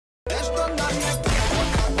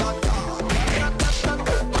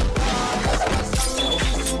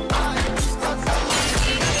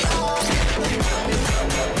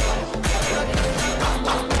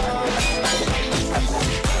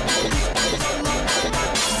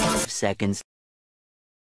Seconds.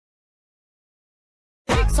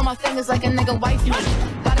 So my fingers like a nigga wife me.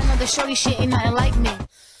 Got another shorty, shit ain't nothing like me.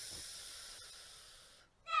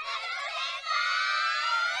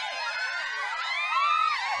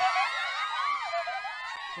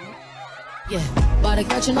 Yeah, about to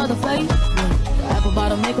catch another fight. Yeah. The apple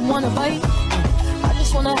bottom make him wanna bite. Yeah. I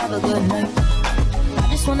just wanna have a good night. I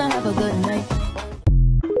just wanna have a good night.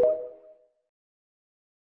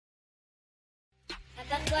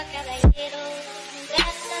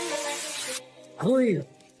 Oi,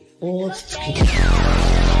 outro.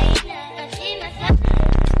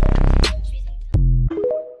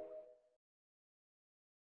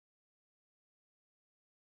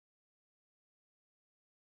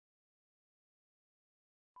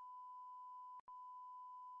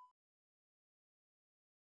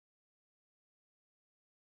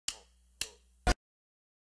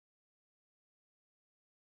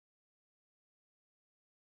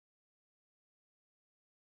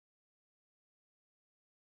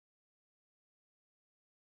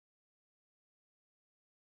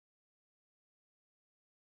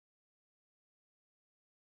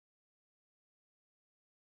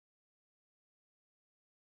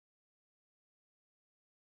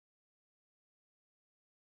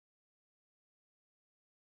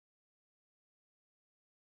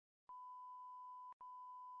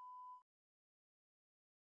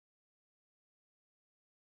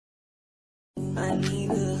 I need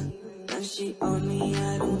her, and she on me,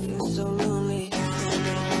 I don't feel so lonely.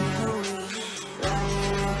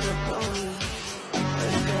 Riding like a pony.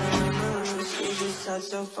 She's just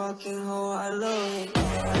such a fucking hoe, I love it.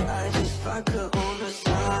 I just fuck her on the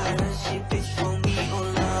side, and she bitch for me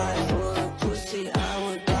online. For a pussy, I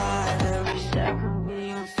would die. Every second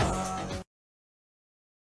be on fire.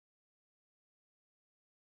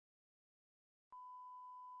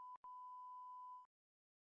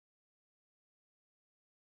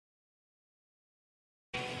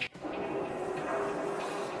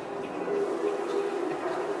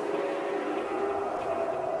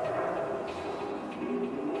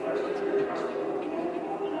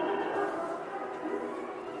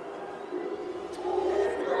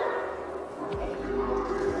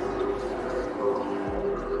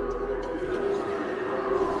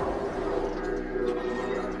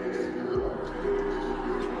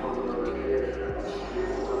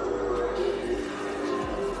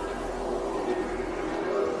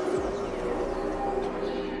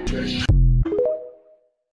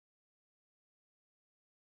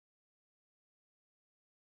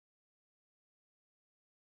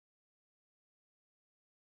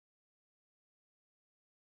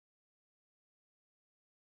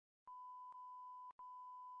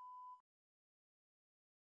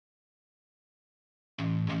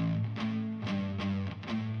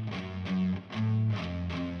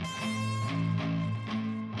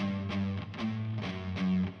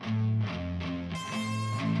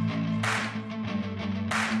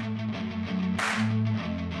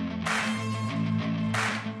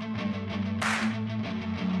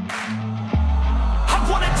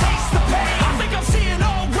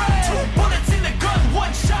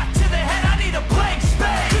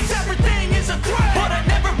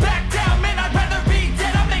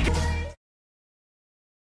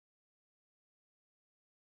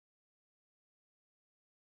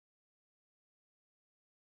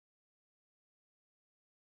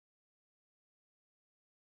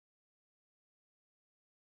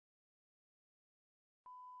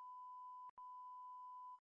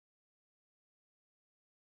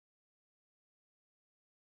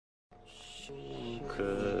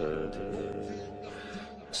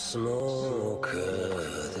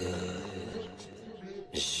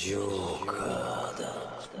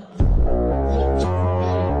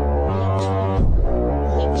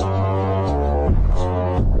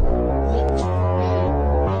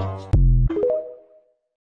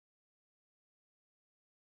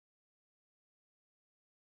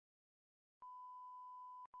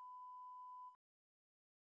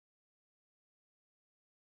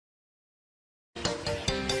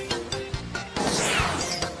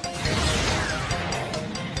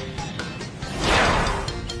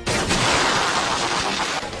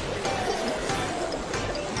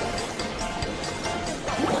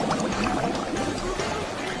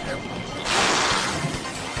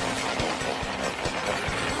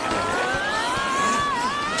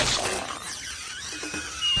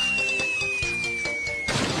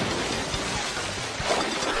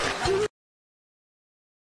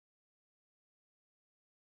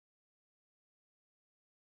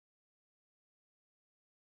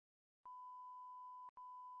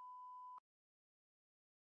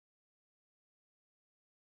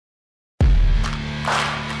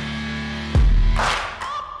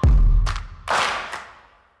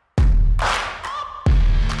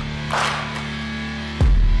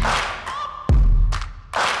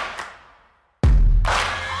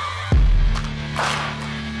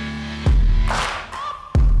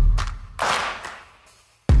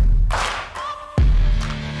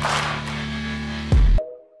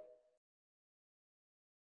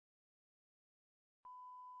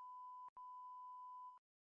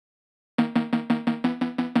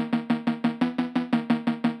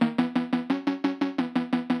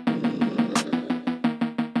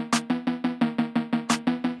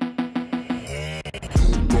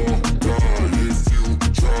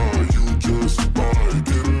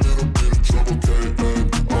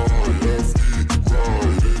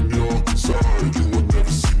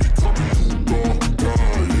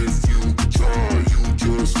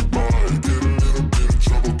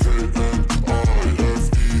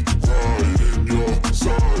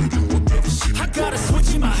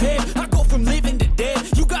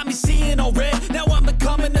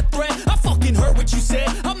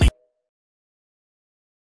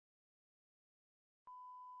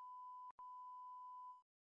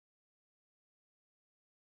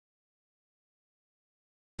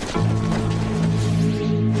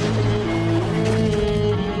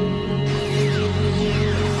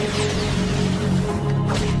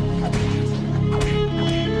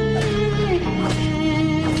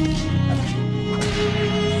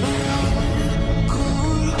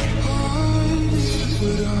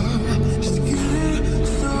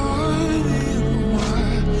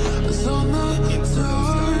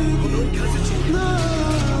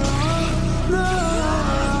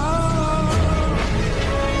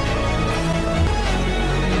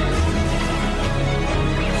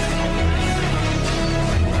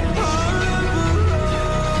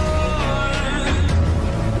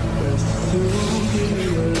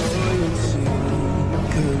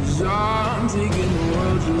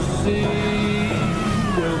 royalty.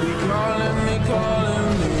 They'll be calling me,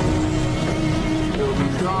 calling me. They'll be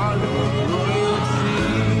calling me royalty.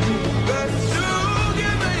 But you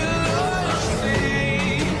give me your loyalty,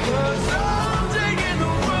 'cause I'm taking the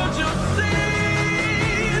world, you'll see.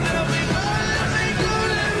 They'll be calling me,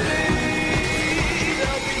 calling me.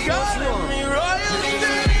 They'll be calling me royalty.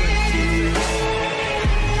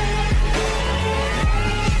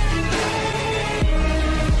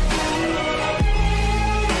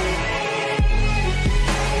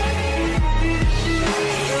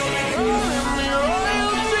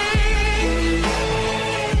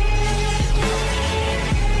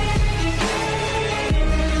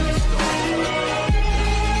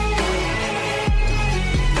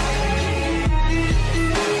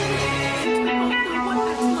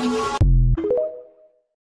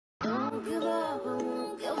 Don't give up, I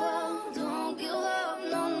won't give up. Don't give up,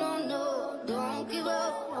 no, no, no. Don't give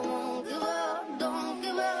up, I won't give up. Don't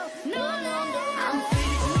give up, no, no, no. I'm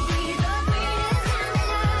free to be the greatest in the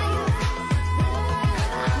life.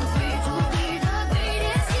 I'm free to be the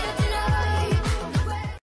greatest here tonight.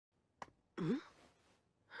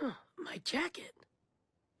 My jacket.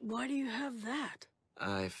 Why do you have that?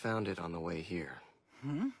 I found it on the way here.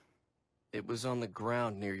 It was on the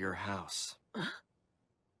ground near your house.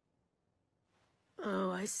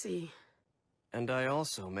 Oh, I see. And I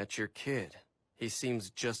also met your kid. He seems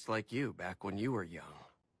just like you back when you were young.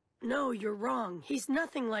 No, you're wrong. He's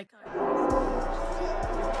nothing like I...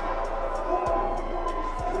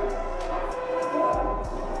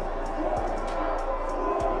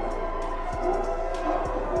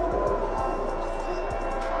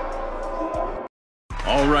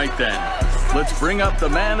 All right then, let's bring up the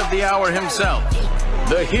man of the hour himself,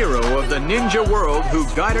 the hero of the ninja world who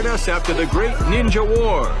guided us after the great ninja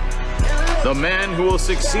war, the man who will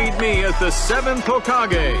succeed me as the 7th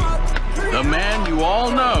Hokage, the man you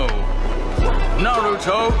all know,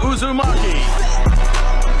 Naruto Uzumaki.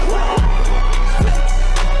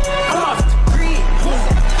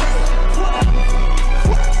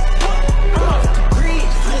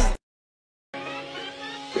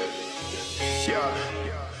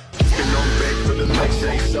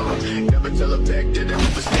 Never tell a back that I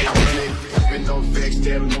never stay running. Been on vex,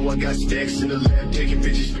 damn, know I got stacks in the lab, taking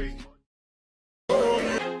bitches straight.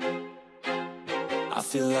 I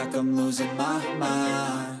feel like I'm losing my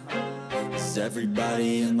mind. Is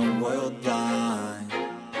everybody in the world blind?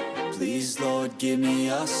 Please, Lord, give me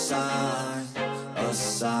a sign, a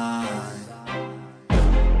sign.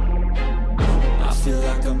 I feel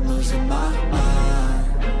like I'm losing my mind.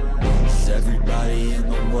 Is everybody in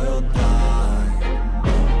the world blind?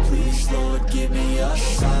 Please, Lord, give me a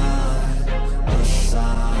sign, a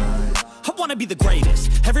sign. I wanna be the greatest.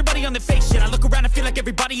 Everybody on the fake shit. I look around and feel like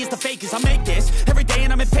everybody is the fakest. I make this every day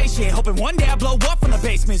and I'm impatient, hoping one day I blow up from the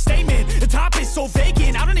basement. Statement, the top is so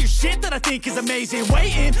vacant. I don't hear shit that I think is amazing.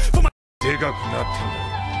 Waiting for my でかくなってん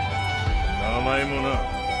だ。名前もな。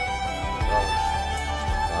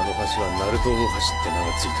あの橋はナルト大橋って名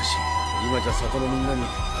がついたし、今じゃ里のみんなに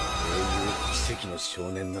英雄奇跡の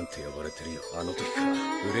少年なんて呼ばれてるよ。あの時から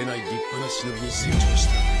売れない立派な忍びに成長し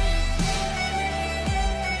た。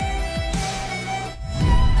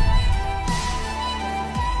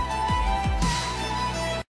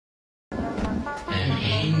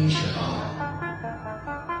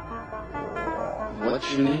What's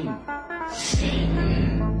your name?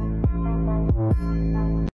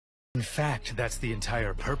 In fact, that's the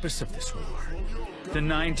entire purpose of this war. The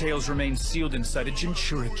Nine Tails remain sealed inside a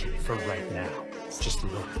Jinchuriki for right now. Just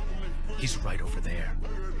look. He's right over there.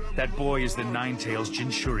 That boy is the Nine Tails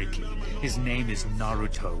Jinchuriki. His name is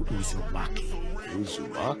Naruto Uzumaki.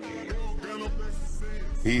 Uzumaki?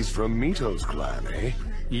 He's from Mito's clan, eh?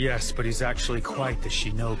 Yes, but he's actually quite the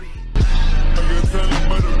shinobi.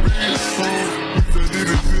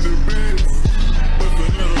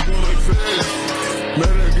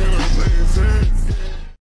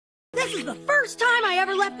 This is the first time I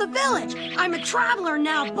ever left the village. I'm a traveler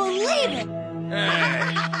now, believe it.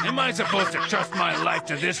 Hey, am I supposed to trust my life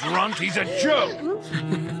to this runt? He's a joke!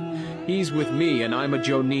 He's with me, and I'm a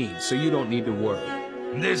Jonin, so you don't need to worry.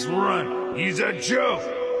 This runt, he's a joke!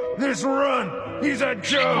 This runt, he's a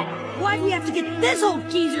joke! Why do we have to get this old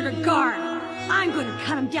geezer to guard? I'm gonna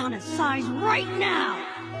cut him down in size right now.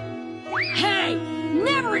 Hey,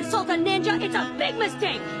 never insult a ninja. It's a big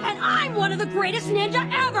mistake, and I'm one of the greatest ninja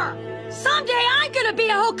ever. Someday I'm gonna be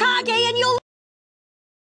a Hokage, and you'll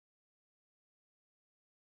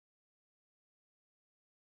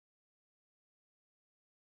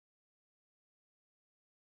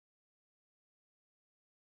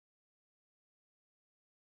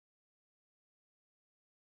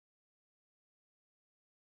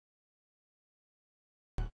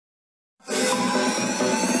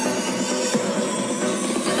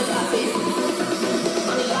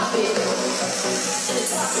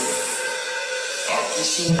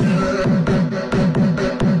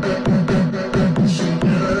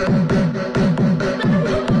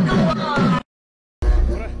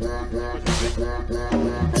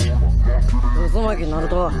Uzumaki,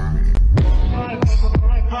 Naruto.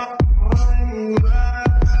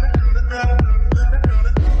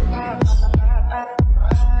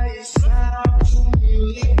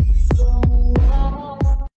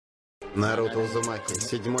 Наруто Узумаки,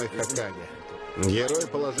 7-й Хокаге. Герой,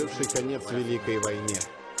 положивший конец Великой войне.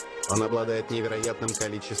 Он обладает невероятным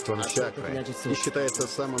количеством чакры и считается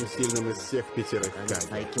самым сильным из всех 5 Хокаге.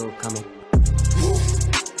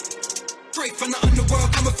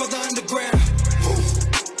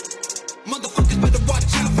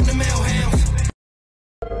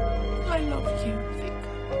 I love you, Vic.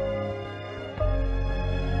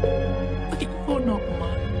 But you're not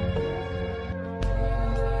mine.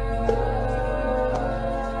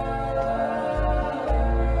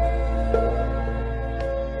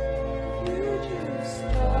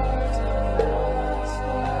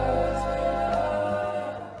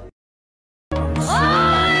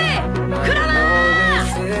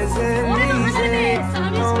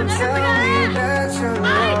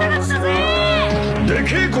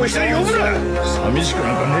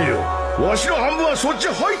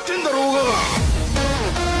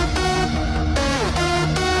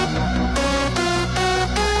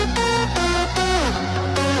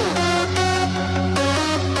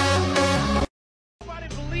 Nobody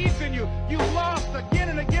believes in you. You lost again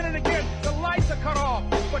and again and again. The lights are cut off,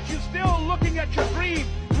 but you're still looking at your dream,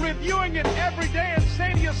 reviewing it every day and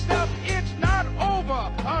saying to yourself, it's not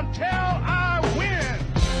over until I win.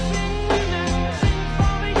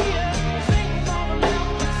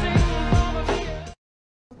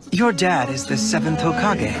 Your dad is the 7th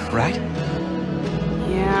Hokage, right?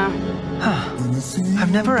 Yeah. Huh.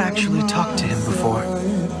 I've never actually talked to him before.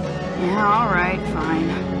 Yeah, alright, fine.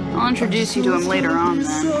 I'll introduce you to him later on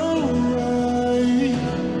then.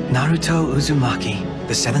 Naruto Uzumaki,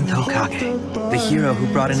 the 7th Hokage, the hero who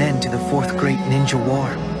brought an end to the 4th Great Ninja War,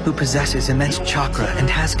 who possesses immense chakra and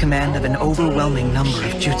has command of an overwhelming number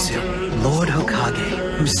of jutsu. Lord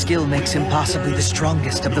Hokage, whose skill makes him possibly the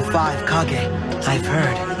strongest of the 5 Kage. I've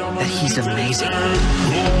heard that he's amazing.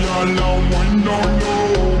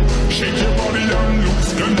 Shake your body and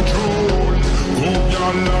lose control. Go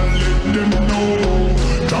y'all and let them know.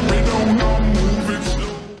 Drop it down and move it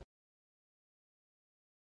slow.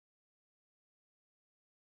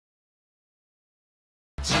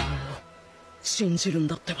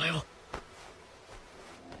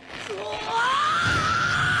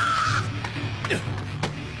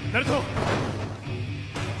 Naruto!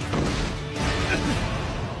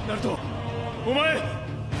 Naruto! お前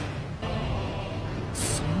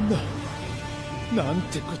そんななん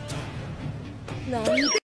てこと。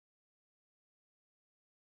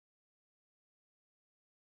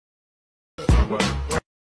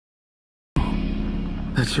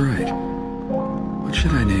That's right. What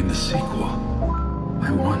should I name the sequel?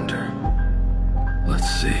 I wonder. Let's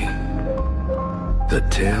see. The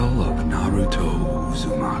Tale of Naruto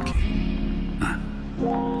Uzumaki. Huh.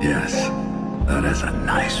 Yes, that has a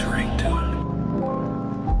nice ring to it.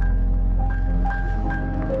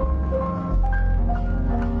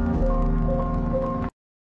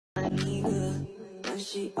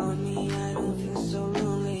 She on me, I don't feel so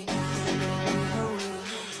lonely.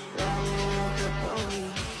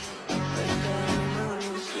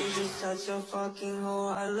 She's just such a fucking hoe,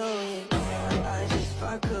 I love it. I just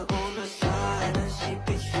fuck her on the side, and she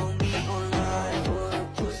bitch for me online. For a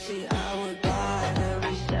pussy, I would die.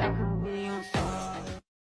 Every second be on fire.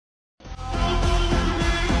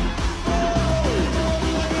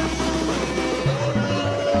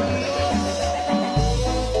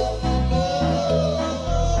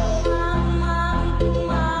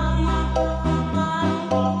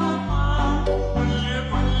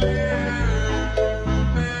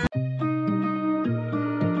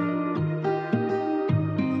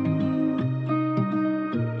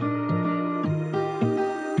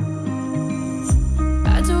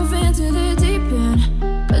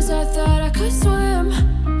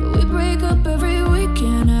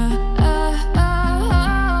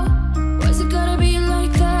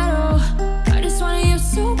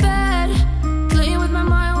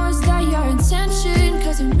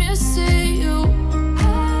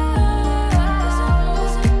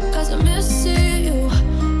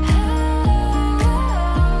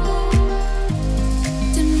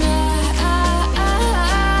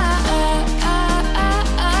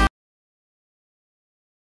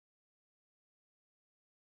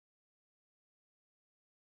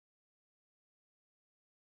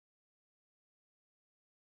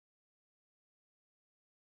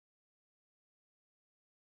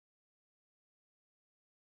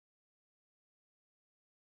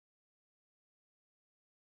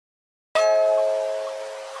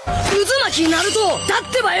 巻ナルトだ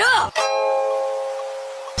ってばよ。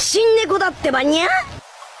新猫だってばにゃ。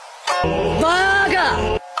バーガ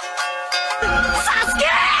ーサスケ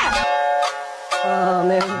ラー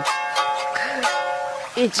メン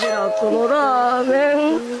一楽のラーメ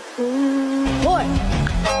ン。おい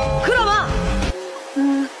クラマ